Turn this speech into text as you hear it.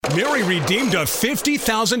Mary redeemed a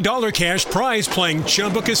 $50,000 cash prize playing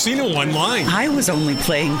Chumba Casino online. I was only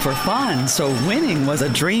playing for fun, so winning was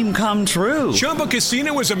a dream come true. Chumba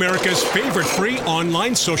Casino is America's favorite free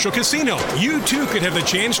online social casino. You, too, could have the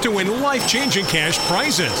chance to win life-changing cash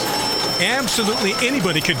prizes. Absolutely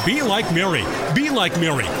anybody could be like Mary. Be like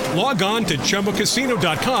Mary. Log on to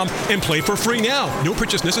ChumbaCasino.com and play for free now. No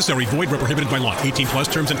purchase necessary. Void where prohibited by law. 18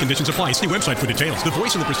 plus terms and conditions apply. See website for details. The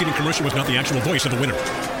voice in the preceding commercial was not the actual voice of the winner.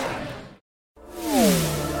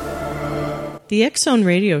 The X-Zone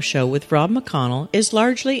Radio Show with Rob McConnell is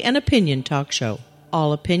largely an opinion talk show.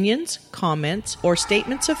 All opinions, comments, or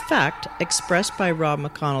statements of fact expressed by Rob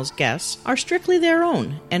McConnell's guests are strictly their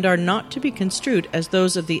own and are not to be construed as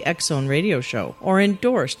those of the X-Zone Radio Show or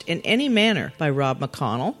endorsed in any manner by Rob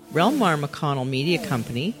McConnell, Relmar McConnell Media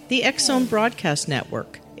Company, the X-Zone Broadcast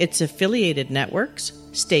Network, its affiliated networks,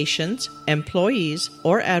 stations, employees,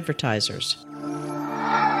 or advertisers.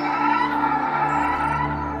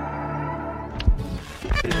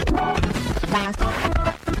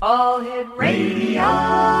 All Hit Radio.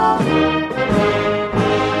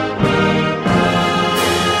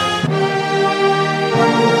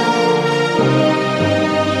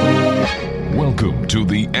 Welcome to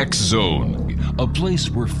the X Zone, a place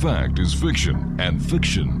where fact is fiction and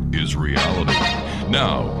fiction is reality.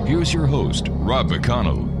 Now, here's your host, Rob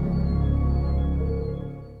McConnell.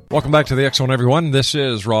 Welcome back to the X-Zone, everyone. This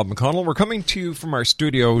is Rob McConnell. We're coming to you from our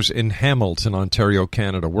studios in Hamilton, Ontario,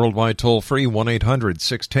 Canada. Worldwide toll-free,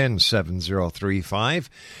 1-800-610-7035.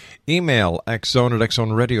 Email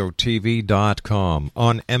xzone@xzoneradiotv.com.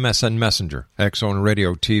 On MSN Messenger,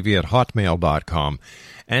 xzoneradiotv@hotmail.com.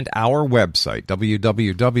 And our website,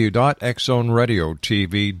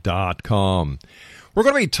 www.xzoneradiotv.com. We're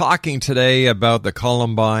going to be talking today about the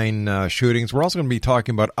Columbine shootings. We're also going to be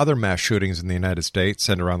talking about other mass shootings in the United States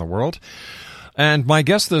and around the world. And my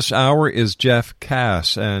guest this hour is Jeff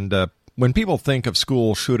Kass. And when people think of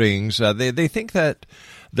school shootings, they think that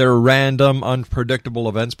they're random, unpredictable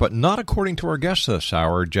events, but not according to our guest this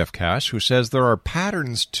hour, Jeff Kass, who says there are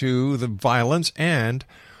patterns to the violence and,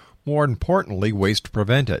 more importantly, ways to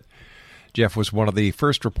prevent it. Jeff was one of the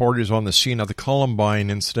first reporters on the scene of the Columbine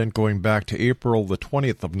incident going back to April the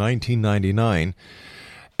 20th of 1999.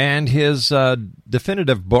 And his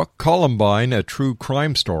definitive book, Columbine, A True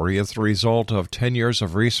Crime Story, is the result of 10 years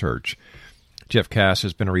of research. Jeff Kass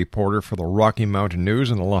has been a reporter for the Rocky Mountain News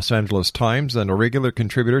and the Los Angeles Times and a regular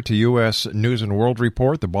contributor to U.S. News and World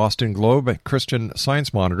Report, the Boston Globe, Christian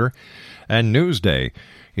Science Monitor, and Newsday.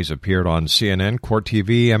 He's appeared on CNN, Court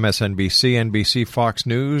TV, MSNBC, NBC, Fox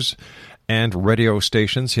News, and radio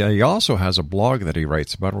stations. He also has a blog that he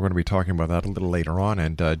writes about. We're going to be talking about that a little later on.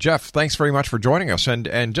 And Jeff, thanks very much for joining us.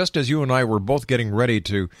 And just as you and I were both getting ready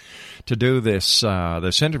to do this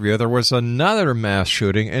interview, there was another mass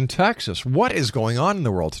shooting in Texas. What is going on in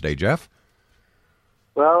the world today, Jeff?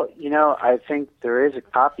 Well, I think there is a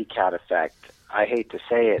copycat effect. I hate to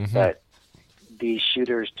say it, but these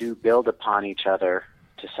shooters do build upon each other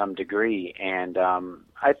to some degree. And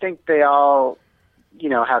I think they all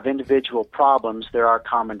have individual problems. There are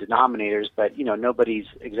common denominators, but, nobody's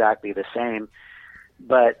exactly the same.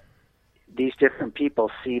 But these different people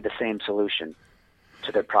see the same solution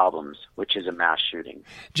to their problems, which is a mass shooting.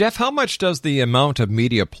 Jeff, how much does the amount of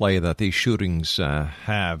media play that these shootings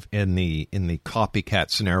have in the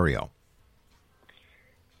copycat scenario?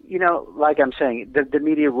 Like I'm saying, the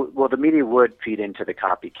media would feed into the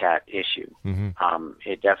copycat issue.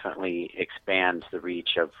 It definitely expands the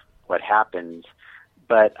reach of what happens.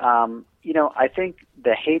 But, I think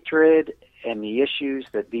the hatred and the issues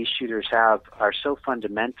that these shooters have are so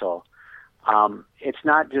fundamental. It's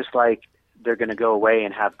not just like they're going to go away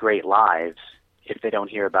and have great lives if they don't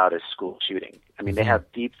hear about a school shooting. I mean, they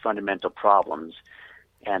have deep fundamental problems,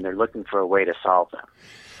 and they're looking for a way to solve them.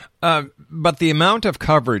 But the amount of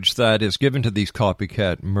coverage that is given to these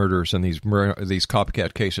copycat murders and these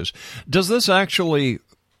copycat cases, does this actually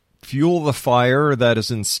fuel the fire that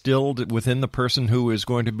is instilled within the person who is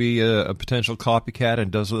going to be a potential copycat,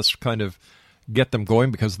 and does this kind of get them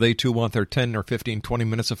going because they too want their 10 or 15, 20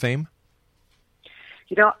 minutes of fame?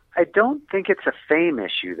 I don't think it's a fame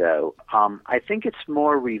issue, though. I think it's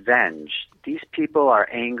more revenge. These people are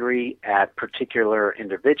angry at particular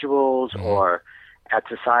individuals or at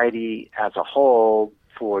society as a whole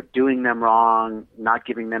for doing them wrong, not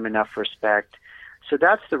giving them enough respect. So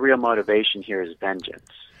that's the real motivation here, is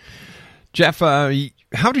vengeance. Jeff,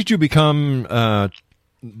 how did you become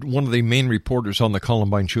one of the main reporters on the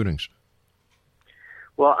Columbine shootings?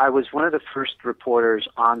 Well, I was one of the first reporters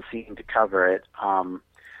on scene to cover it,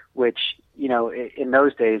 which, in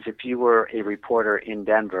those days, if you were a reporter in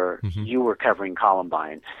Denver, you were covering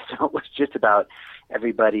Columbine. So it was just about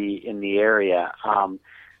everybody in the area.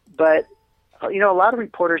 But a lot of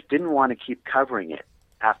reporters didn't want to keep covering it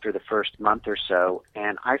after the first month or so,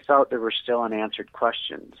 and I felt there were still unanswered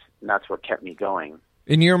questions, and that's what kept me going.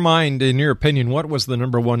 In your mind, in your opinion, what was the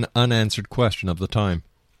number one unanswered question of the time?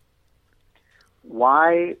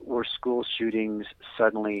 Why were school shootings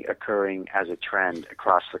suddenly occurring as a trend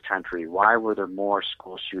across the country? Why were there more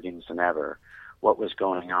school shootings than ever? What was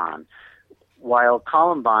going on? While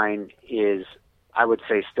Columbine is, I would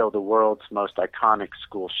say, still the world's most iconic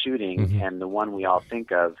school shooting and the one we all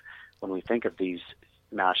think of when we think of these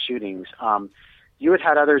mass shootings, you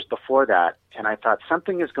had others before that, and I thought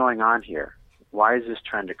something is going on here. Why is this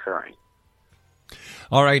trend occurring?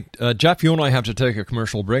 All right, Jeff, you and I have to take a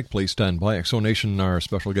commercial break. Please stand by. Exonation, our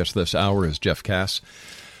special guest this hour is Jeff Kass,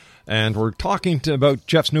 and we're talking about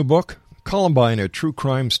Jeff's new book, Columbine, a True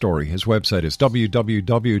Crime Story. His website is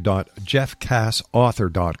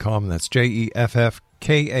www.jeffkassauthor.com. That's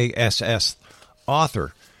JEFFKASS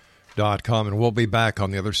author.com. And we'll be back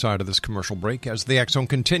on the other side of this commercial break as the X Zone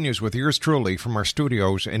continues with yours truly from our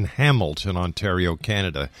studios in Hamilton, Ontario,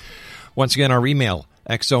 Canada. Once again, our email,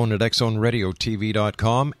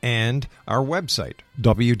 xzone@xzoneradiotv.com, and our website,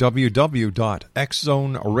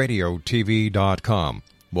 www.xzoneradiotv.com.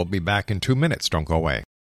 We'll be back in 2 minutes. Don't go away.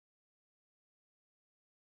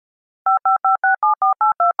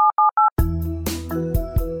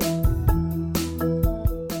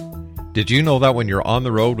 Did you know that when you're on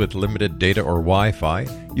the road with limited data or Wi-Fi,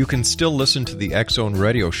 you can still listen to the X Zone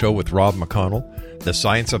Radio Show with Rob McConnell, The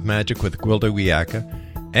Science of Magic with Gwilda Wiyaka,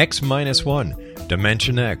 X-1,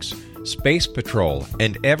 Dimension X, Space Patrol,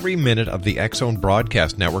 and every minute of the X Zone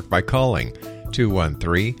broadcast network by calling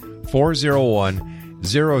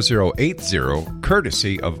 213-401-0080,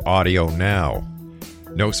 courtesy of Audio Now.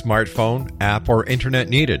 No smartphone, app, or internet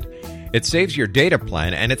needed. It saves your data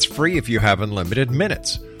plan, and it's free if you have unlimited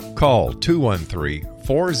minutes. Call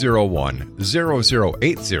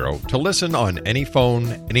 213-401-0080 to listen on any phone,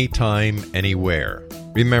 anytime, anywhere.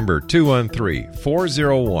 Remember,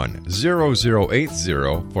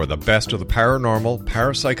 213-401-0080 for the best of the paranormal,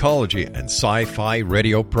 parapsychology, and sci-fi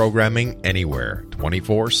radio programming anywhere,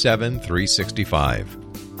 24/7, 365.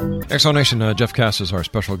 Exonation, Jeff Kass is our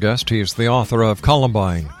special guest. He is the author of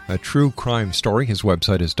Columbine, a True Crime Story. His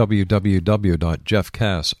website is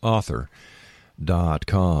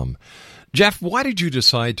www.jeffkassauthor.com. Jeff, why did you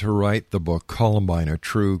decide to write the book Columbine, a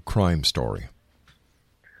True Crime Story?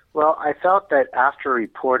 Well, I felt that after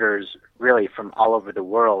reporters really from all over the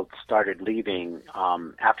world started leaving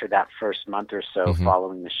after that first month or so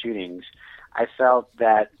following the shootings, I felt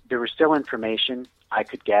that there was still information I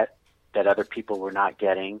could get that other people were not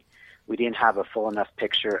getting. We didn't have a full enough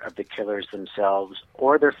picture of the killers themselves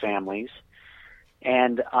or their families.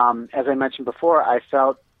 And as I mentioned before, I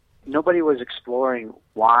felt nobody was exploring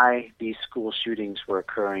why these school shootings were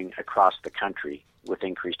occurring across the country with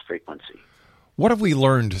increased frequency. What have we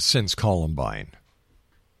learned since Columbine?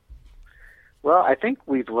 Well, I think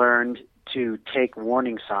we've learned to take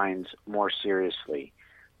warning signs more seriously.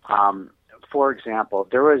 For example,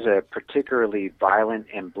 there was a particularly violent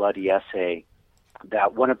and bloody essay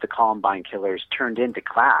that one of the Columbine killers turned into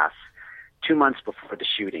class 2 months before the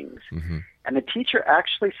shootings. And the teacher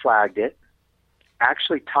actually flagged it,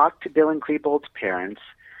 actually talked to Dylan Klebold's parents,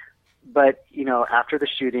 but, after the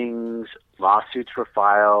shootings, lawsuits were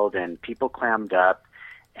filed and people clammed up,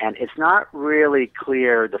 and it's not really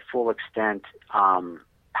clear the full extent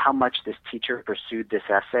how much this teacher pursued this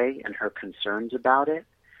essay and her concerns about it.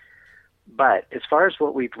 But as far as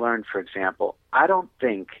what we've learned, for example, I don't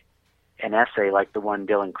think an essay like the one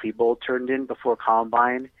Dylan Klebold turned in before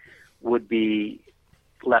Columbine would be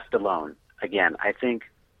left alone. Again, I think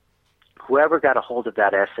whoever got a hold of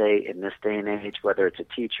that essay in this day and age, whether it's a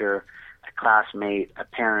teacher, a classmate, a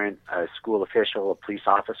parent, a school official, a police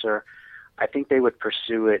officer, I think they would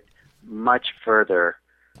pursue it much further,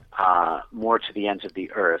 more to the ends of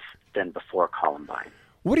the earth than before Columbine.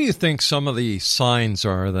 What do you think some of the signs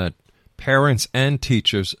are that parents and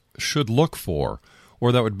teachers should look for,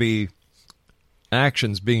 or that would be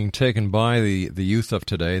actions being taken by the youth of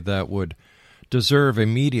today that would deserve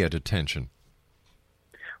immediate attention?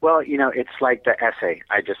 Well, it's like the essay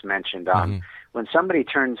I just mentioned. When somebody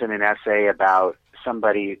turns in an essay about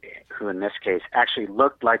somebody who, in this case, actually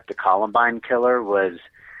looked like the Columbine killer, was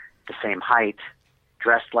the same height,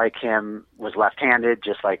 dressed like him, was left-handed,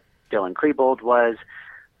 just like Dylan Klebold was,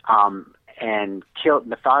 and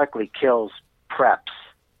methodically kills preps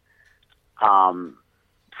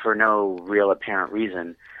for no real apparent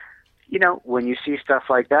reason. When you see stuff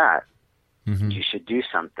like that, you should do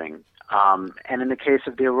something. And in the case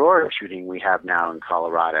of the Aurora shooting we have now in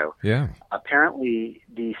Colorado, apparently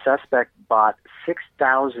the suspect bought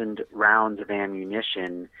 6,000 rounds of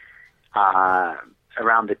ammunition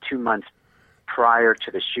around the 2 months prior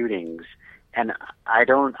to the shootings. And I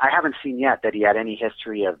haven't seen yet that he had any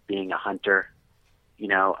history of being a hunter,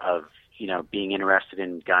 being interested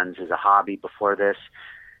in guns as a hobby before this.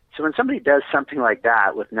 So when somebody does something like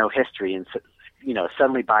that with no history and,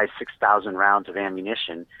 suddenly buys 6,000 rounds of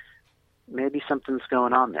ammunition, maybe something's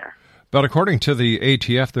going on there. But according to the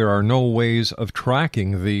ATF, there are no ways of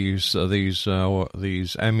tracking these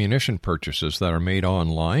ammunition purchases that are made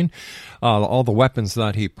online. All the weapons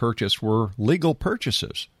that he purchased were legal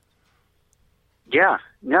purchases. Yeah,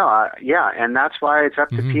 and that's why it's up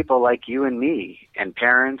to people like you and me, and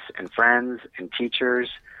parents, and friends, and teachers,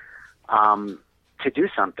 to do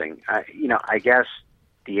something. I guess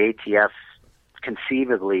the ATF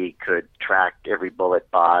conceivably could track every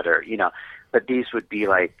bullet bought, but these would be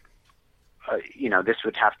like, this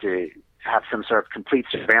would have to have some sort of complete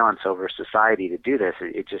surveillance over society to do this.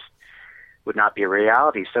 It just would not be a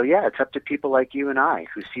reality. So yeah, it's up to people like you and I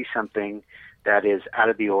who see something that is out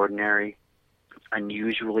of the ordinary,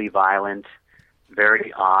 unusually violent,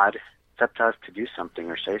 very odd. It's up to us to do something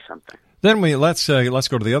or say something. Then let's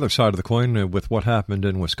go to the other side of the coin with what happened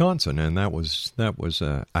in Wisconsin, and that was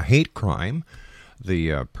a hate crime.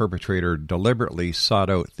 The perpetrator deliberately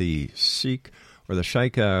sought out the Sikh or the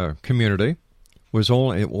Shaikh community.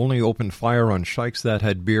 Only opened fire on Sheikhs that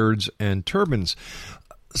had beards and turbans.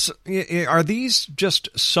 So, are these just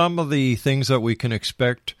some of the things that we can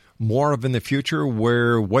expect more of in the future,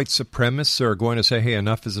 where white supremacists are going to say, "Hey,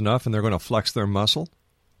 enough is enough," and they're going to flex their muscle?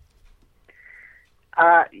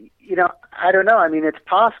 I don't know. I mean, it's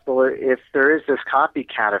possible if there is this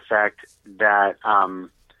copycat effect that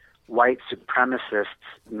white supremacists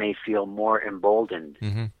may feel more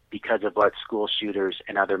emboldened because of what school shooters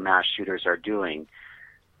and other mass shooters are doing.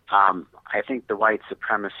 I think the white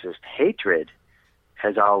supremacist hatred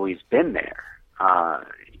has always been there.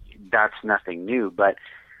 That's nothing new, but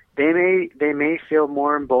they may feel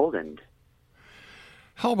more emboldened.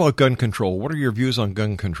 How about gun control? What are your views on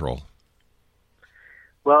gun control?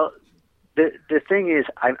 Well, the thing is,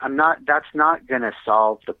 that's not going to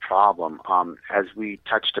solve the problem. As we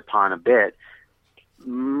touched upon a bit,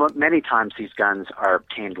 many times these guns are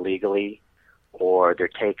obtained legally, or they're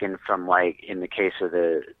taken from, like in the case of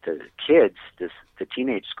the kids, the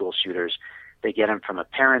teenage school shooters, they get them from a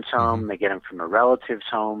parent's home, they get them from a relative's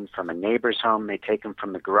home, from a neighbor's home, they take them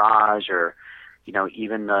from the garage, or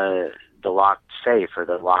even the locked safe or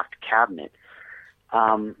the locked cabinet.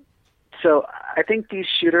 So I think these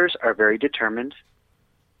shooters are very determined.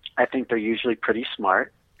 I think they're usually pretty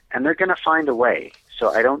smart, and they're going to find a way.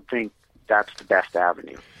 So I don't think that's the best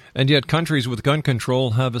avenue. And yet countries with gun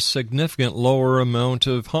control have a significant lower amount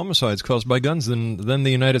of homicides caused by guns than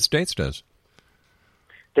the United States does.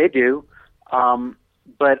 They do.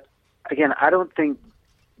 But again, I don't think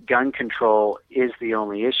gun control is the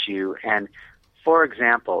only issue. And for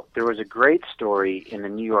example, there was a great story in the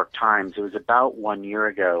New York Times. It was about 1 year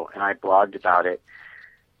ago, and I blogged about it.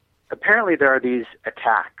 Apparently there are these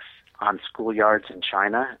attacks on schoolyards in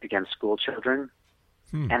China against school children.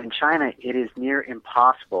 And in China, it is near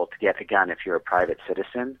impossible to get a gun if you're a private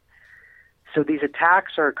citizen. So these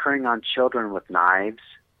attacks are occurring on children with knives,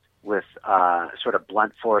 with sort of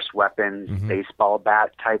blunt force weapons, baseball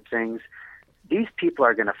bat type things. These people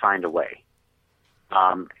are going to find a way.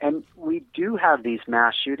 And we do have these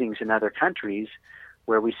mass shootings in other countries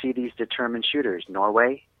where we see these determined shooters.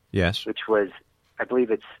 Norway, yes, which was, I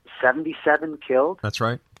believe it's 77 killed. That's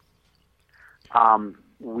right.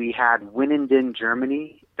 We had Winnenden,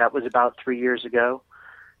 Germany. That was about 3 years ago.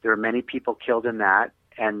 There were many people killed in that.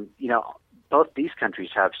 And, both these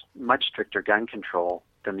countries have much stricter gun control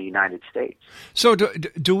than the United States. So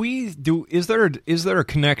is there a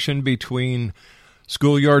connection between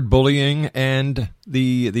schoolyard bullying and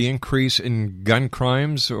the increase in gun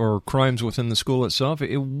crimes or crimes within the school itself?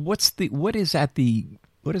 What is at the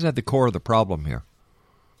core of the problem here?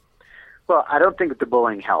 Well, I don't think the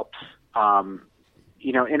bullying helps.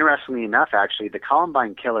 Interestingly enough, actually, the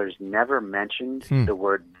Columbine killers never mentioned the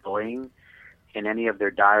word bullying in any of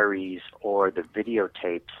their diaries or the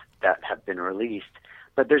videotapes that have been released.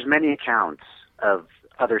 But there's many accounts of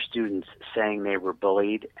other students saying they were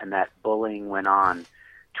bullied and that bullying went on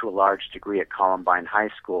to a large degree at Columbine High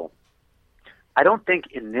School. I don't think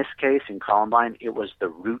in this case, in Columbine, it was the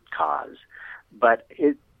root cause, but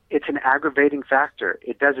it's an aggravating factor.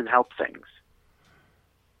 It doesn't help things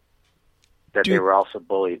that they were also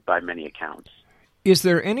bullied by many accounts. Is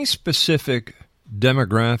there any specific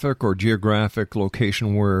demographic or geographic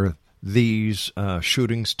location where these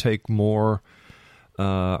shootings take more,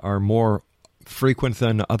 are more frequent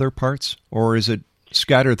than other parts, or is it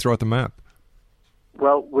scattered throughout the map?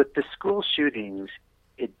 Well, with the school shootings,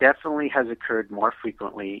 it definitely has occurred more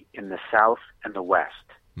frequently in the South and the West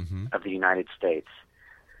of the United States.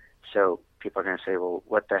 So people are going to say, well,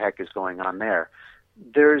 what the heck is going on there?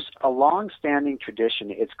 There's a long-standing tradition.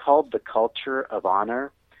 It's called the culture of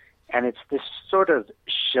honor, and it's this sort of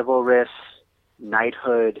chivalrous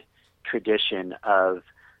knighthood tradition of,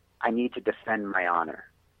 I need to defend my honor.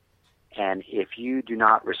 And if you do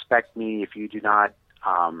not respect me, if you do not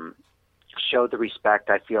show the respect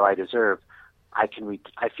I feel I deserve, I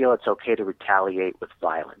feel it's okay to retaliate with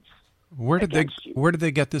violence. Where did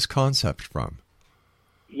they get this concept from?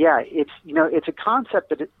 Yeah, it's a concept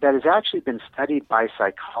that has actually been studied by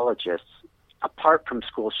psychologists apart from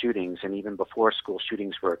school shootings, and even before school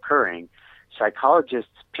shootings were occurring.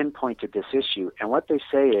 Psychologists pinpointed this issue, and what they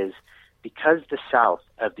say is because the South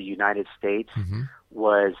of the United States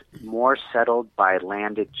was more settled by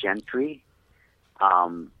landed gentry,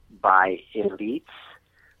 by elites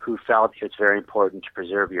who felt it's very important to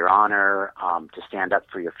preserve your honor, to stand up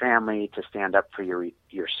for your family, to stand up for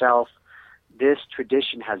yourself. This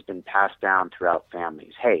tradition has been passed down throughout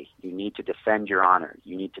families. Hey, you need to defend your honor.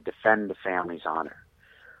 You need to defend the family's honor.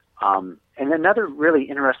 And another really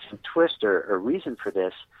interesting twist or reason for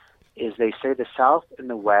this is they say the South and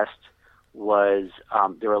the West was,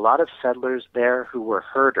 there were a lot of settlers there who were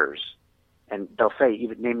herders. And they'll say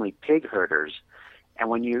even namely pig herders. And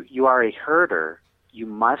when you are a herder, you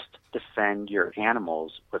must defend your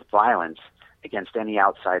animals with violence against any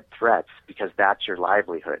outside threats because that's your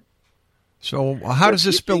livelihood. So how does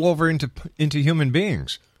this spill over into human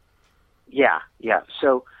beings? Yeah.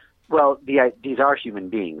 So, well, these are human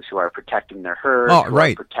beings who are protecting their herd, who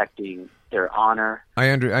are protecting their honor. I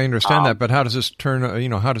understand that, but how does this turn?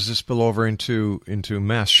 How does this spill over into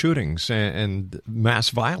mass shootings and mass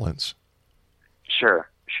violence? Sure.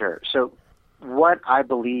 So, what I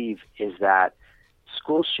believe is that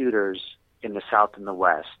school shooters in the South and the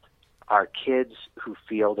West are kids who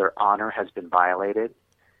feel their honor has been violated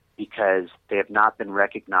because they have not been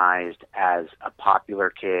recognized as a popular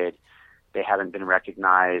kid. They haven't been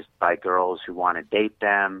recognized by girls who want to date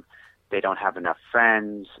them. They don't have enough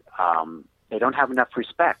friends. They don't have enough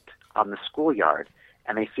respect on the schoolyard,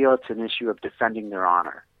 and they feel it's an issue of defending their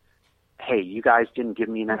honor. Hey, you guys didn't give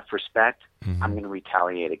me enough respect. I'm going to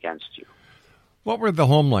retaliate against you. What were the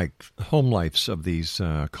home lives of these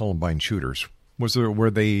Columbine shooters?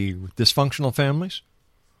 Were they dysfunctional families?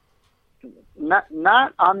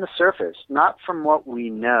 Not on the surface, not from what we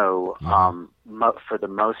know. For the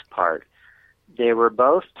most part, they were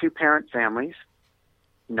both two-parent families,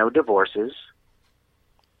 no divorces.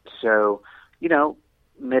 So,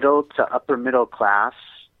 middle to upper middle class,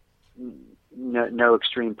 no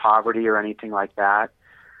extreme poverty or anything like that.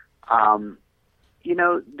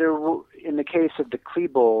 There were, in the case of the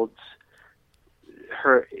Klebold's,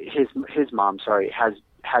 his mom,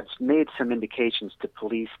 had made some indications to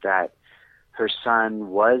police that her son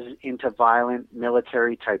was into violent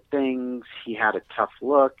military type things. He had a tough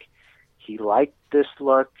look. He liked this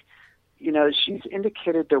look. She's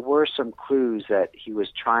indicated there were some clues that he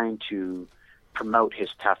was trying to promote his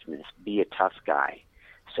toughness, be a tough guy,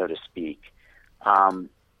 so to speak.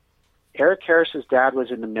 Eric Harris's dad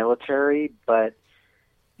was in the military, but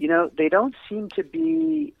they don't seem to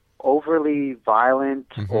be overly violent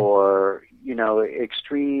or,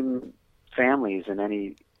 extreme families in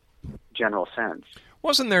any general sense.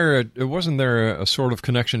 Wasn't there a sort of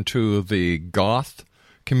connection to the goth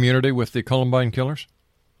community with the Columbine killers?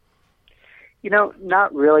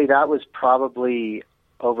 Not really. That was probably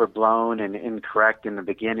overblown and incorrect in the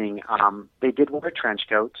beginning. They did wear trench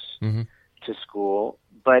coats to school,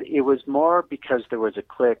 but it was more because there was a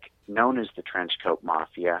clique known as the Trench Coat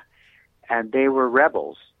Mafia, and they were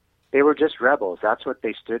rebels. They were just rebels. That's what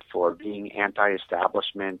they stood for, being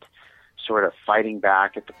anti-establishment, sort of fighting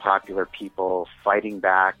back at the popular people, fighting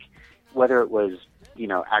back, whether it was,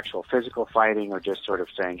 actual physical fighting or just sort of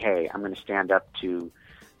saying, hey, I'm going to stand up to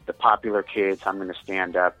the popular kids. I'm going to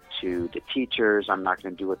stand up to the teachers. I'm not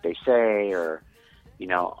going to do what they say, or,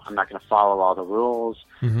 I'm not going to follow all the rules.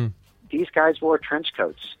 These guys wore trench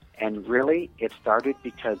coats. And really, it started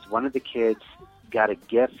because one of the kids got a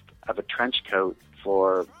gift of a trench coat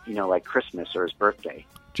for, like Christmas or his birthday.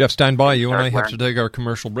 Jeff, stand by. You and I have to take our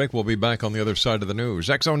commercial break. We'll be back on the other side of the news.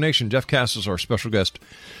 X-Zone Nation, Jeff Kass is our special guest.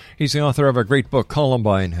 He's the author of a great book,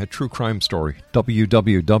 Columbine, a true crime story.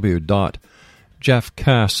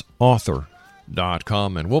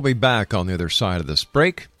 www.jeffkassauthor.com. And we'll be back on the other side of this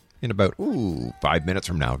break in about 5 minutes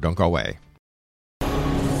from now. Don't go away.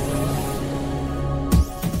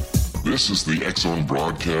 This is the X-Zone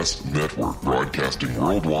Broadcast Network, broadcasting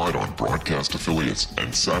worldwide on broadcast affiliates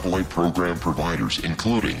and satellite program providers,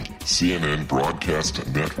 including CNN Broadcast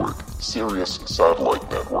Network, Sirius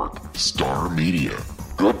Satellite Network, Star Media,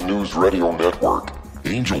 Good News Radio Network,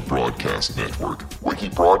 Angel Broadcast Network, Wiki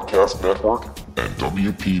Broadcast Network, and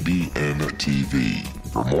WPBN TV.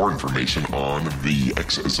 For more information on the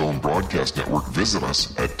X-Zone Broadcast Network, visit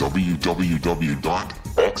us at www.xzbn.net.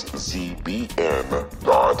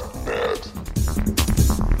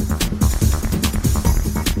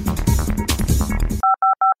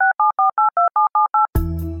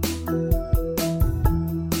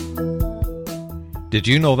 Did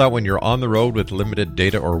you know that when you're on the road with limited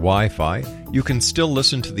data or Wi-Fi, you can still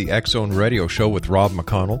listen to the X-Zone Radio Show with Rob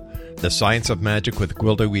McConnell, The Science of Magic with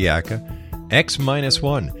Gwilda Wiyaka,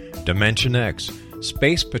 X-1, Dimension X,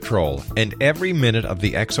 Space Patrol, and every minute of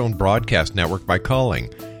the X-Zone Broadcast Network by calling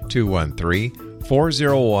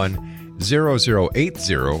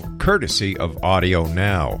 213-401-0080, courtesy of Audio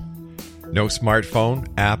Now. No smartphone,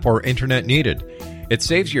 app, or internet needed. It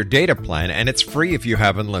saves your data plan, and it's free if you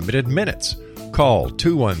have unlimited minutes. Call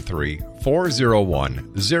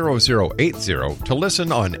 213-401-0080 to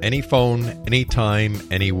listen on any phone, anytime,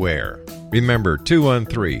 anywhere. Remember,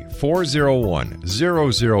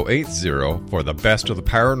 213-401-0080 for the best of the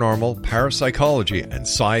paranormal, parapsychology, and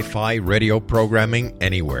sci-fi radio programming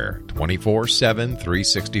anywhere, 24/7,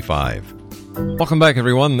 365. Welcome back,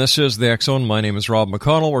 everyone. This is the X-Zone. My name is Rob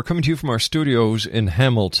McConnell. We're coming to you from our studios in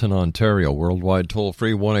Hamilton, Ontario. Worldwide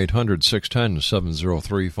toll-free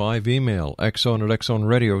 1-800-610-7035. Email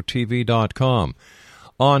xzone@xzoneradiotv.com.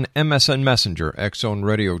 On MSN Messenger,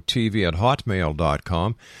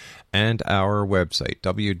 xzoneradiotv@hotmail.com. And our website,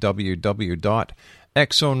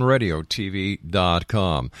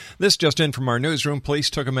 www.xzoneradiotv.com. This just in from our newsroom. Police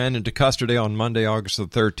took a man into custody on Monday, August the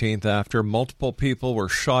 13th, after multiple people were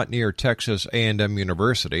shot near Texas A&M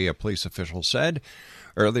University, a police official said.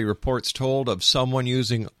 Early reports told of someone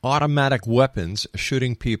using automatic weapons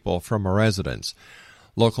shooting people from a residence.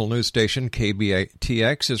 Local news station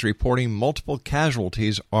KBTX is reporting multiple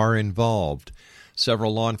casualties are involved.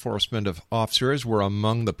 Several law enforcement officers were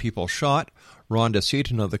among the people shot. Rhonda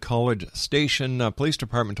Seaton of the College Station Police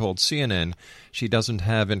Department told CNN she doesn't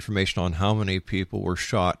have information on how many people were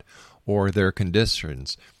shot or their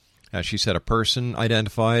conditions. As she said, a person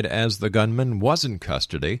identified as the gunman was in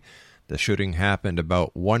custody. The shooting happened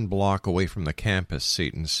about 1 block away from the campus,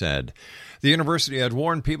 Seaton said. The university had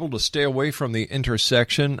warned people to stay away from the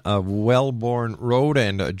intersection of Wellborn Road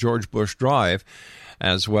and George Bush Drive,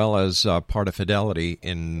 as well as part of Fidelity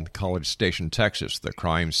in College Station, Texas. The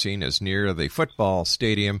crime scene is near the football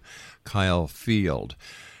stadium, Kyle Field.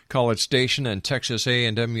 College Station and Texas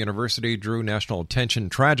A&M University drew national attention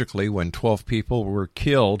tragically when 12 people were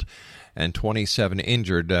killed and 27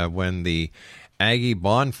 injured when the Aggie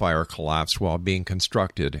bonfire collapsed while being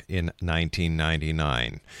constructed in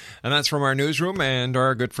 1999. And that's from our newsroom and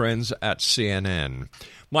our good friends at CNN.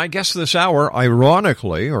 My guest this hour,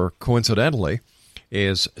 ironically or coincidentally,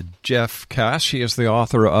 is Jeff Kass. He is the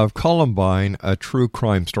author of Columbine, a true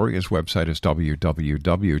crime story. His website is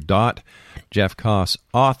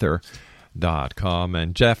www.jeffkassauthor.com.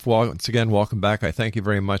 And Jeff, once again, welcome back. I thank you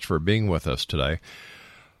very much for being with us today.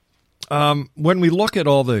 When we look at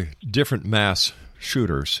all the different mass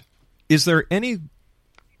shooters, is there any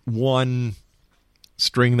one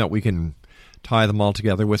string that we can tie them all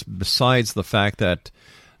together with besides the fact that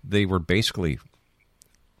they were basically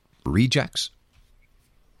rejects?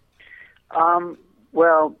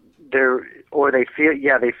 Well, they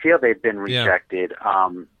feel they've been rejected. Yeah.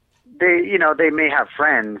 They may have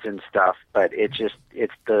friends and stuff, but it's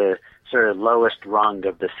the sort of lowest rung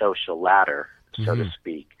of the social ladder, so to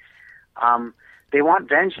speak. They want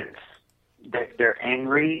vengeance. They're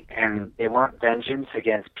angry, and they want vengeance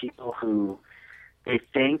against people who they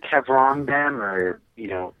think have wronged them, or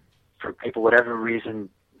for whatever reason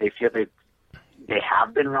they feel they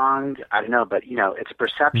have been wronged. I don't know, but it's a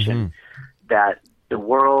perception that the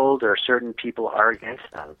world or certain people are against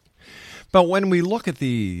them. But when we look at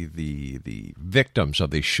the victims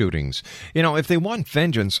of these shootings, if they want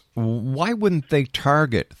vengeance, why wouldn't they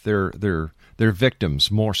target their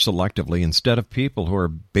victims more selectively instead of people who are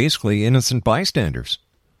basically innocent bystanders?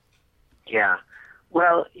 Yeah.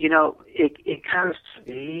 Well, it comes to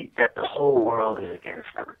be that the whole world is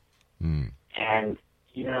against them. And,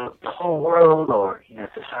 the whole world or,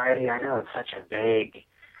 society, I know it's such a vague,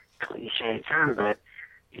 cliche term, but,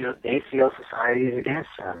 they feel society is against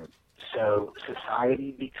them. So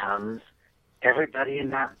society becomes everybody in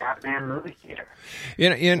that Batman movie theater.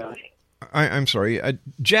 I'm sorry,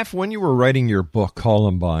 Jeff, when you were writing your book,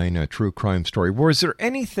 Columbine, a true crime story, was there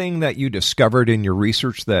anything that you discovered in your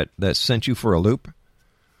research that sent you for a loop?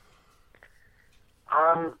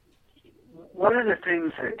 One of the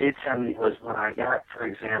things that did send me was when I got, for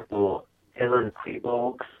example, Ilan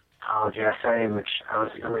Klebold's college essay, in which I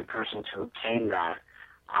was the only person to obtain that.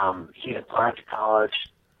 He applied to college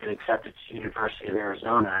and accepted to the University of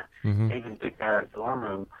Arizona. Mm-hmm. They even picked out a dorm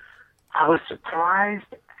room. I was surprised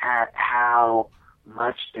at how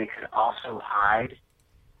much they could also hide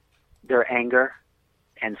their anger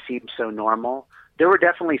and seem so normal. There were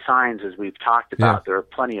definitely signs, as we've talked about. Yeah. There were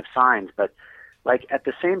plenty of signs, but like at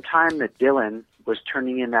the same time that Dylan was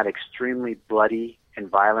turning in that extremely bloody and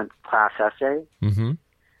violent class essay, mm-hmm.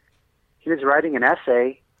 he was writing an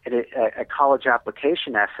essay, a college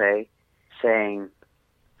application essay, saying,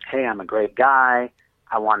 hey, I'm a great guy.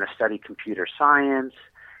 I want to study computer science.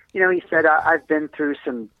 You know, he said, I've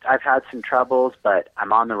had some troubles, but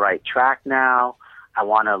I'm on the right track now. I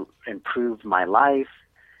want to improve my life.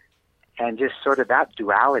 And just sort of that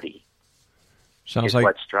duality is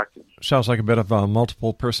what struck me. Sounds like a bit of a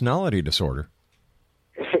multiple personality disorder.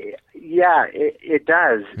 Yeah, it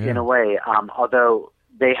does in a way. Although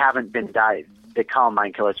they haven't been the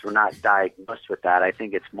Columbine killers were not diagnosed with that. I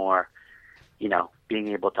think it's more, being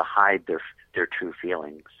able to hide their true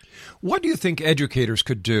feelings. What do you think educators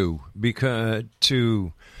could do besides,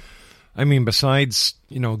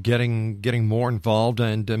 getting more involved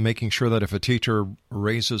and making sure that if a teacher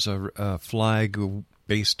raises a flag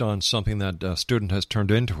based on something that a student has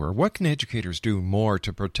turned into her, what can educators do more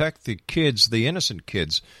to protect the kids, the innocent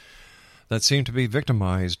kids that seem to be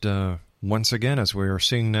victimized once again, as we are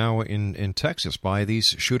seeing now in Texas, by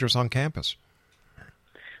these shooters on campus?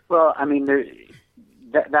 Well,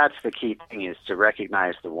 that's the key thing, is to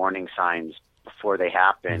recognize the warning signs before they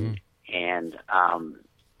happen, mm-hmm. and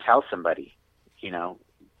tell somebody,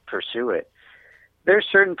 pursue it. There's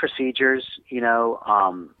certain procedures,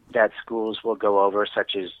 that schools will go over,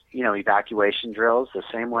 such as, evacuation drills, the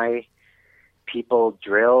same way people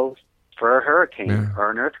drill for a hurricane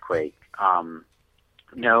or an earthquake.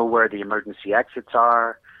 Know where the emergency exits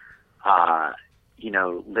are,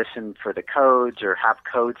 listen for the codes, or have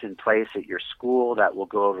codes in place at your school that will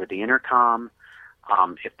go over the intercom.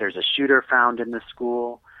 If there's a shooter found in the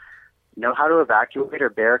school, know how to evacuate or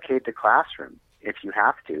barricade the classroom if you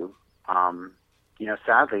have to.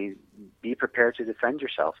 Sadly, be prepared to defend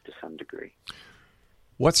yourself to some degree.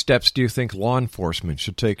 What steps do you think law enforcement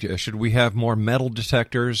should take? Should we have more metal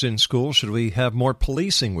detectors in schools? Should we have more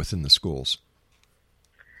policing within the schools?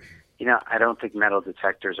 I don't think metal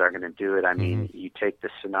detectors are going to do it. Mm-hmm. You take the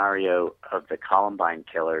scenario of the Columbine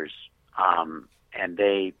killers, and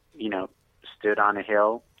they, stood on a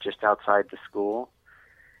hill just outside the school,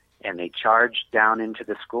 and they charged down into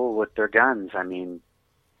the school with their guns.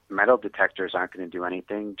 Metal detectors aren't going to do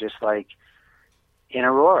anything. Just like in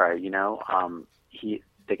Aurora,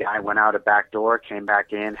 the guy went out a back door, came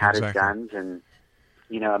back in, had his guns, and,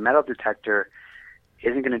 a metal detector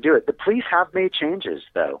isn't going to do it. The police have made changes,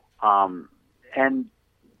 though, and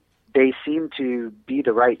they seem to be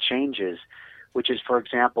the right changes, which is, for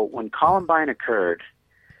example, when Columbine occurred,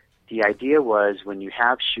 the idea was when you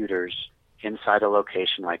have shooters inside a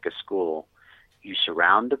location like a school, you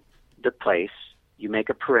surround the place, you make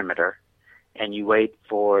a perimeter, and you wait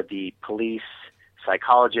for the police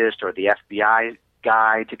psychologist or the FBI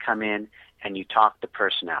guy to come in, and you talk the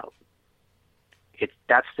person out.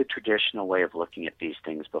 That's the traditional way of looking at these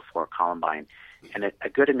things before Columbine. And a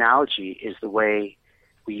good analogy is the way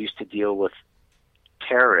we used to deal with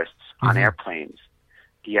terrorists on mm-hmm. airplanes.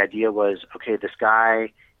 The idea was, okay, this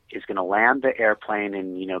guy is going to land the airplane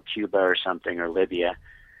in, Cuba or something, or Libya,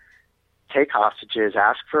 take hostages,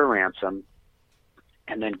 ask for a ransom,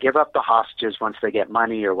 and then give up the hostages once they get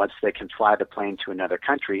money or once they can fly the plane to another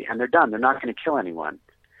country, and they're done. They're not going to kill anyone.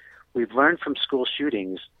 We've learned from school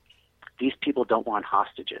shootings, these people don't want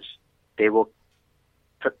hostages. They will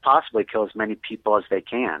possibly kill as many people as they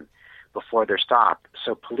can before they're stopped.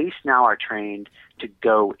 So police now are trained to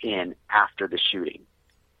go in after the shooting.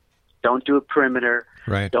 Don't do a perimeter.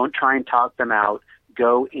 Right. Don't try and talk them out.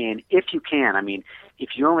 Go in if you can. If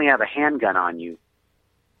you only have a handgun on you,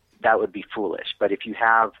 that would be foolish. But if you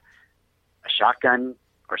have a shotgun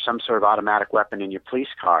or some sort of automatic weapon in your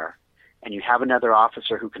police car, and you have another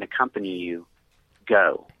officer who can accompany you,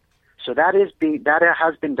 go. So that has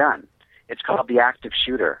been done. It's called the active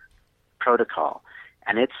shooter protocol,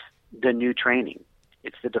 and it's the new training.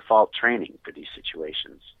 It's the default training for these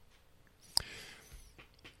situations.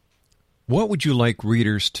 What would you like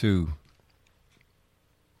readers to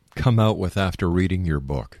come out with after reading your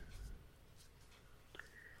book?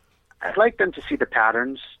 I'd like them to see the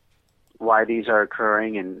patterns, why these are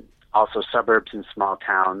occurring, and also suburbs and small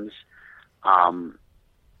towns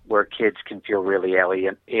where kids can feel really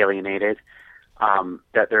alienated,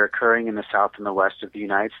 that they're occurring in the South and the West of the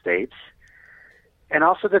United States, and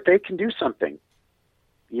also that they can do something.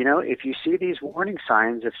 You know, if you see these warning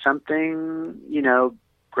signs, if something, you know,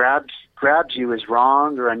 grabs you as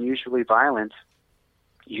wrong or unusually violent,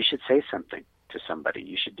 you should say something to somebody.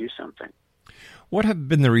 You should do something. What have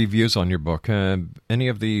been the reviews on your book? Any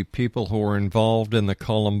of the people who were involved in the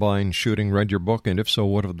Columbine shooting read your book, and if so,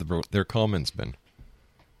 what have their comments been?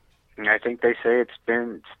 I think they say it's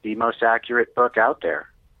the most accurate book out there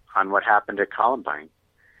on what happened at Columbine.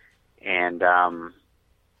 And,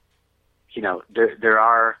 you know, there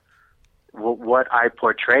are, what I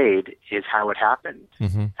portrayed is how it happened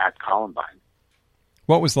at Columbine.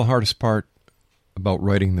 What was the hardest part about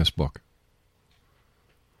writing this book?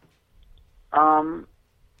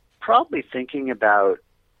 Probably thinking about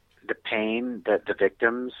the pain that the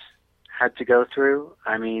victims had to go through.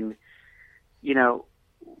 I mean, you know,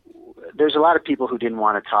 there's a lot of people who didn't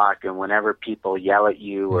want to talk, and whenever people yell at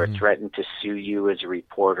you or threaten to sue you as a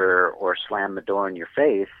reporter or slam the door in your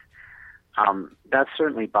face, that's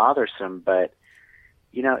certainly bothersome, but,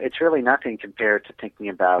 you know, it's really nothing compared to thinking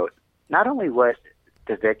about not only what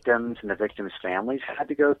the victims and the victims' families had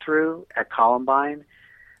to go through at Columbine,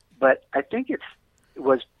 but I think it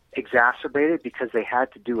was exacerbated because they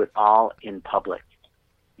had to do it all in public.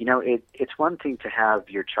 You know, it's one thing to have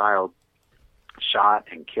your child shot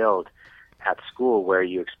and killed at school where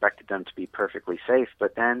you expected them to be perfectly safe,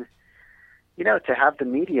 but then, you know, to have the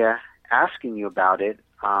media asking you about it,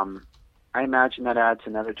 I imagine that adds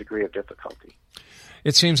another degree of difficulty.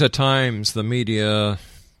 It seems at times the media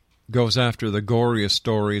goes after the goriest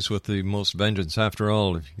stories with the most vengeance. After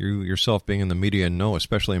all, you yourself being in the media know,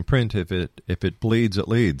 especially in print, if it bleeds, it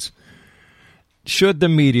leads. Should the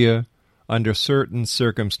media, under certain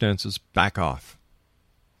circumstances, back off?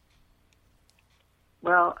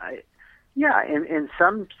 Well, in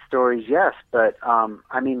some stories, yes, but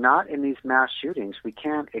I mean, not in these mass shootings. We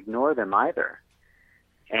can't ignore them either.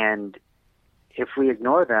 And if we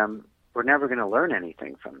ignore them, we're never going to learn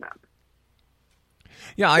anything from them.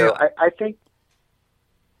 Yeah, so I think.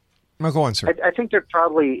 No, go on, sir. I think there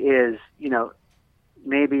probably is, you know,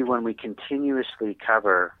 maybe when we continuously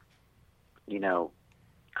cover, you know,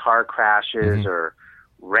 car crashes or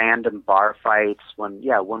random bar fights, when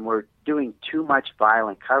we're doing too much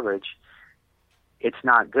violent coverage, it's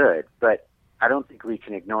not good. But I don't think we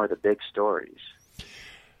can ignore the big stories.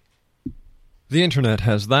 The internet,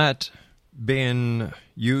 has that been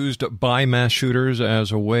used by mass shooters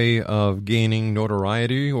as a way of gaining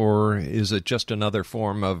notoriety, or is it just another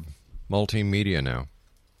form of multimedia now?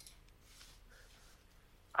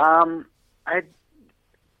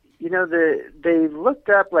 They looked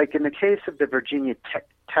up, like in the case of the Virginia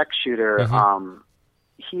Tech shooter,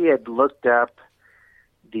 he had looked up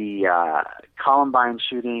the Columbine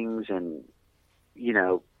shootings and, you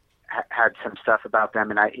know, had some stuff about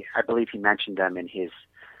them, and I believe he mentioned them in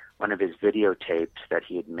one of his videotapes that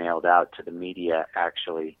he had mailed out to the media,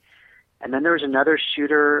 actually. And then there was another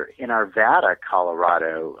shooter in Arvada,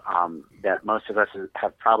 Colorado, that most of us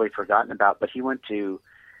have probably forgotten about, but he went to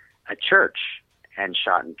a church and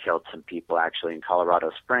shot and killed some people, actually, in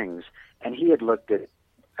Colorado Springs. And he had looked at,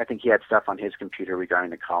 I think he had stuff on his computer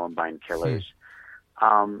regarding the Columbine killers.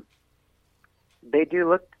 They do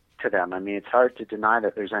look to them. I mean, it's hard to deny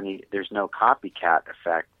that there's no copycat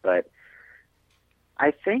effect, but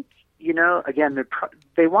I think, you know, again,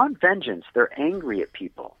 they want vengeance. They're angry at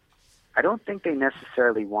people. I don't think they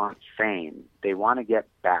necessarily want fame. They want to get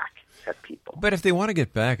back at people. But if they want to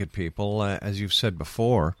get back at people, as you've said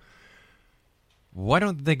before, why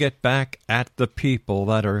don't they get back at the people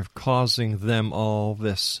that are causing them all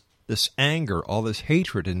this anger, all this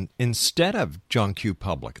hatred, instead of John Q.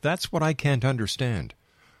 Public? That's what I can't understand.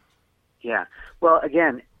 Yeah. Well,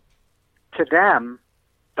 again, to them,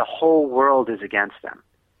 the whole world is against them.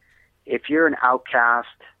 If you're an outcast,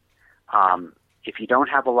 if you don't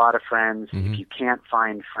have a lot of friends, if you can't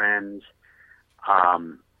find friends,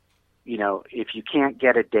 you know, if you can't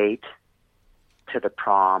get a date to the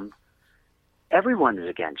prom, everyone is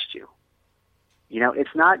against you. You know,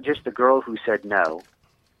 it's not just the girl who said no.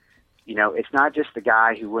 You know, it's not just the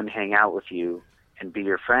guy who wouldn't hang out with you and be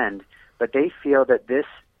your friend, but they feel that this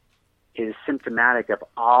is symptomatic of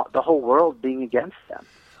the whole world being against them.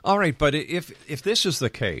 All right, but if this is the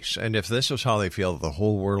case, and if this is how they feel, the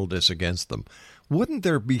whole world is against them, wouldn't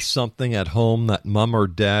there be something at home that mom or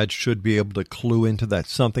dad should be able to clue into, that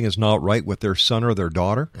something is not right with their son or their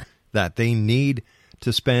daughter, that they need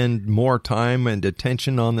to spend more time and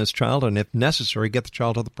attention on this child, and if necessary, get the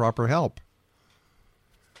child to the proper help?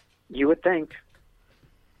 You would think.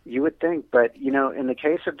 But, in the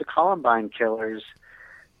case of the Columbine killers,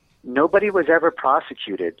 nobody was ever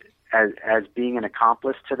prosecuted as being an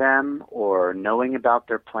accomplice to them or knowing about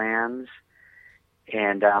their plans.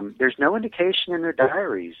 And there's no indication in their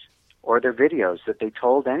diaries or their videos that they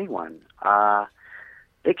told anyone.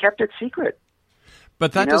 They kept it secret.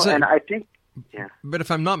 But that doesn't... And I think... Yeah. But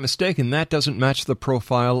if I'm not mistaken, that doesn't match the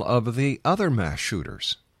profile of the other mass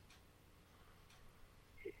shooters.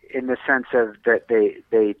 In the sense of that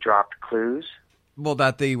they dropped clues? Well,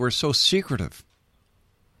 that they were so secretive.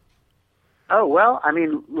 Oh, well,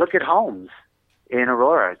 look at Holmes in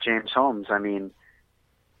Aurora, James Holmes.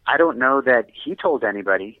 I don't know that he told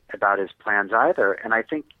anybody about his plans either. And I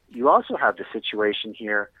think you also have the situation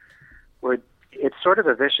here where it's sort of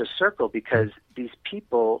a vicious circle because these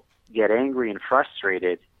people get angry and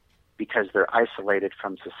frustrated because they're isolated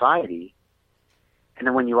from society. And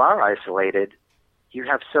then when you are isolated, you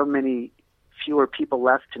have so many fewer people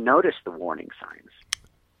left to notice the warning signs.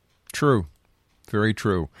 True. Very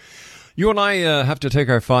true. You and I have to take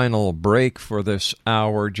our final break for this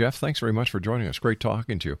hour. Jeff, thanks very much for joining us. Great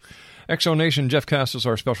talking to you. Exonation, Jeff Kass is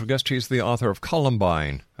our special guest. He's the author of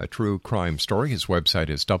Columbine, a true crime story. His website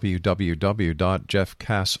is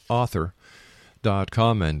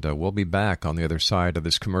www.jeffkassauthor.com, and we'll be back on the other side of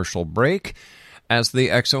this commercial break as the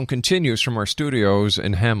X Zone continues from our studios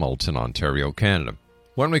in Hamilton, Ontario, Canada.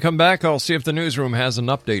 When we come back, I'll see if the newsroom has an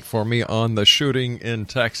update for me on the shooting in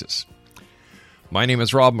Texas. My name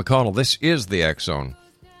is Rob McConnell. This is the X Zone.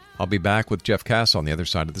 I'll be back with Jeff Kass on the other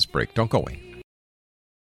side of this break. Don't go away.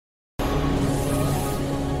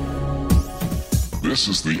 This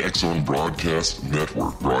is the X Zone Broadcast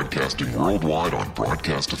Network, broadcasting worldwide on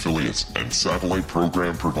broadcast affiliates and satellite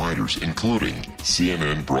program providers, including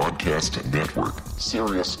CNN Broadcast Network,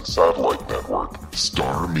 Sirius Satellite Network,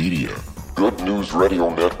 Star Media, Good News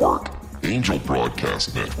Radio Network, Angel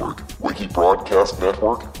Broadcast Network, Wiki Broadcast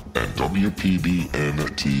Network, and WPBN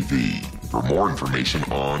TV. For more information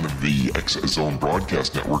on the X Zone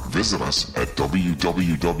Broadcast Network, visit us at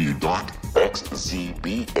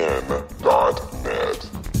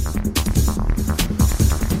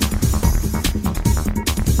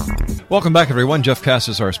www.xzbn.net. Welcome back, everyone. Jeff Kass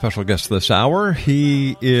is our special guest this hour.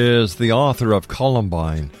 He is the author of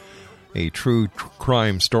Columbine, a true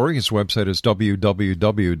crime story. His website is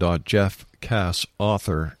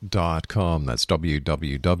www.jeffkassauthor.com. That's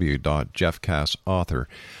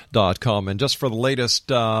www.jeffkassauthor.com. And just for the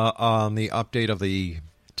latest on the update of the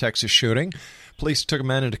Texas shooting, police took a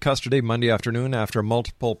man into custody Monday afternoon after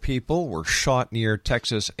multiple people were shot near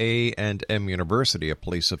Texas A&M University, a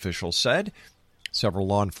police official said. Several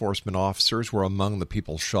law enforcement officers were among the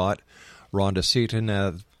people shot. Rhonda Seaton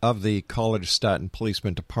of the College Staten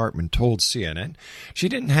Policeman Department told CNN she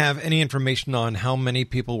didn't have any information on how many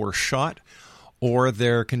people were shot or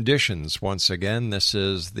their conditions. Once again, this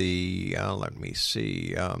is the,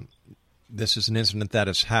 this is an incident that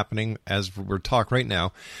is happening as we're talking right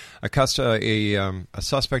now. A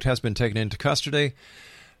suspect has been taken into custody,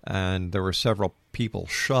 and there were several people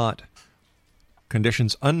shot.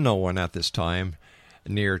 Conditions unknown at this time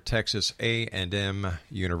near Texas A&M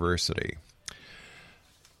University.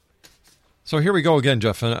 So here we go again,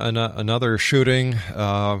 Jeff. Another shooting.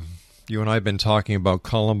 You and I have been talking about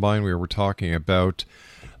Columbine. We were talking about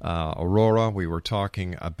Aurora. We were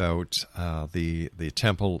talking about the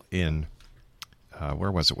temple in,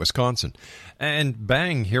 where was it, Wisconsin. And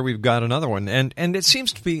bang, here we've got another one. And it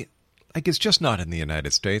seems to be like it's just not in the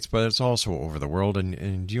United States, but it's also over the world.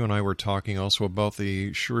 And you and I were talking also about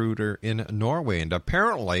the shooter in Norway. And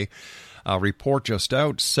apparently, a report just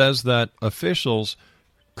out says that officials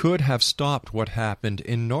could have stopped what happened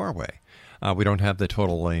in Norway. We don't have the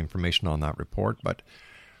total information on that report, but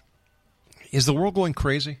is the world going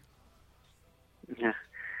crazy? Yeah.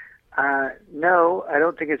 No, I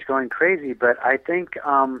don't think it's going crazy, but I think,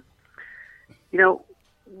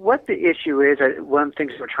 what the issue is, one of the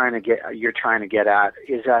things you're trying to get at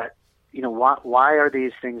is that, why are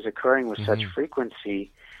these things occurring with such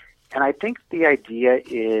frequency? And I think the idea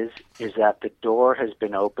is that the door has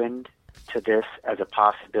been opened to this as a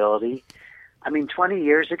possibility. 20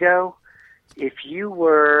 years ago, if you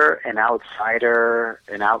were an outsider,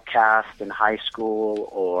 an outcast in high school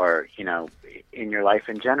or, in your life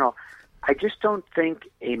in general, I just don't think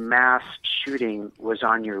a mass shooting was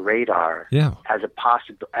on your radar as a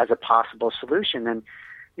possible solution. And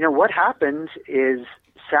what happens is,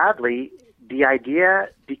 sadly, the idea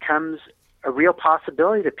becomes a real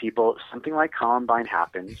possibility to people. Something like Columbine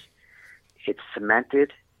happens. It's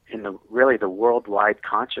cemented in the worldwide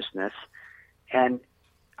consciousness. And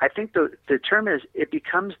I think the term is, it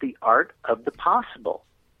becomes the art of the possible.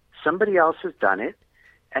 Somebody else has done it,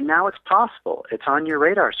 and now it's possible. It's on your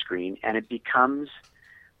radar screen, and it becomes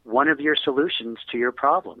one of your solutions to your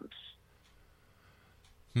problems.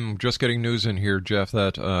 Just getting news in here, Jeff,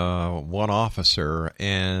 that one officer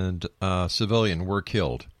and a civilian were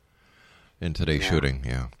killed in today's shooting.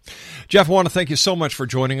 Yeah, Jeff, I want to thank you so much for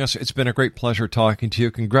joining us. It's been a great pleasure talking to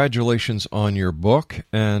you. Congratulations on your book,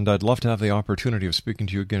 and I'd love to have the opportunity of speaking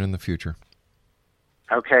to you again in the future.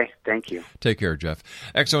 Okay, thank you. Take care, Jeff.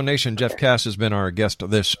 X-Zone Nation, Jeff Kass has been our guest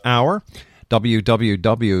this hour.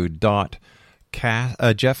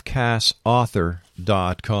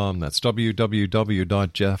 www.jeffkassauthor.com. That's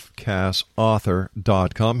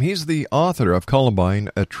www.jeffkassauthor.com. He's the author of Columbine,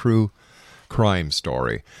 A True Crime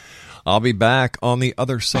Story. I'll be back on the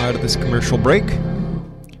other side of this commercial break.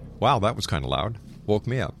 Wow, that was kind of loud. Woke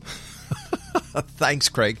me up. Thanks,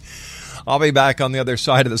 Craig. I'll be back on the other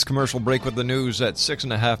side of this commercial break with the news at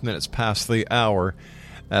 6.5 minutes past the hour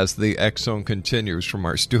as the X-Zone continues from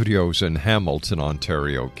our studios in Hamilton,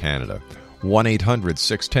 Ontario, Canada.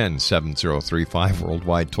 1-800-610-7035,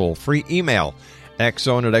 worldwide toll-free. Email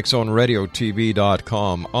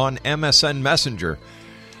xzone@xzoneradiotv.com, on MSN Messenger,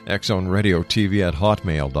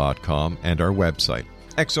 xzoneradiotv@hotmail.com, and our website,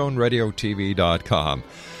 xzoneradiotv.com.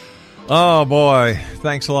 Oh, boy.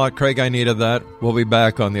 Thanks a lot, Craig. I needed that. We'll be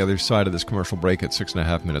back on the other side of this commercial break at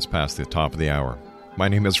 6.5 minutes past the top of the hour. My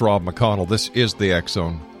name is Rob McConnell. This is the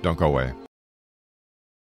X-Zone. Don't go away.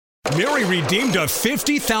 Mary redeemed a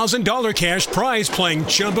 $50,000 cash prize playing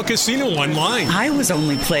Chumba Casino online. I was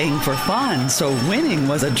only playing for fun, so winning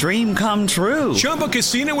was a dream come true. Chumba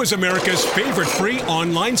Casino is America's favorite free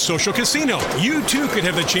online social casino. You too could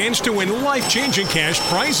have the chance to win life-changing cash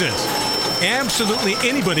prizes. Absolutely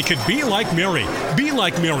anybody could be like Mary. Be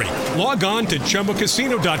like Mary. Log on to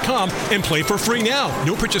ChumbaCasino.com and play for free now.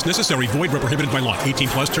 No purchase necessary. Void where prohibited by law. 18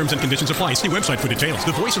 plus terms and conditions apply. See website for details.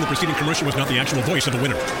 The voice in the preceding commercial was not the actual voice of the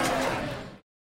winner.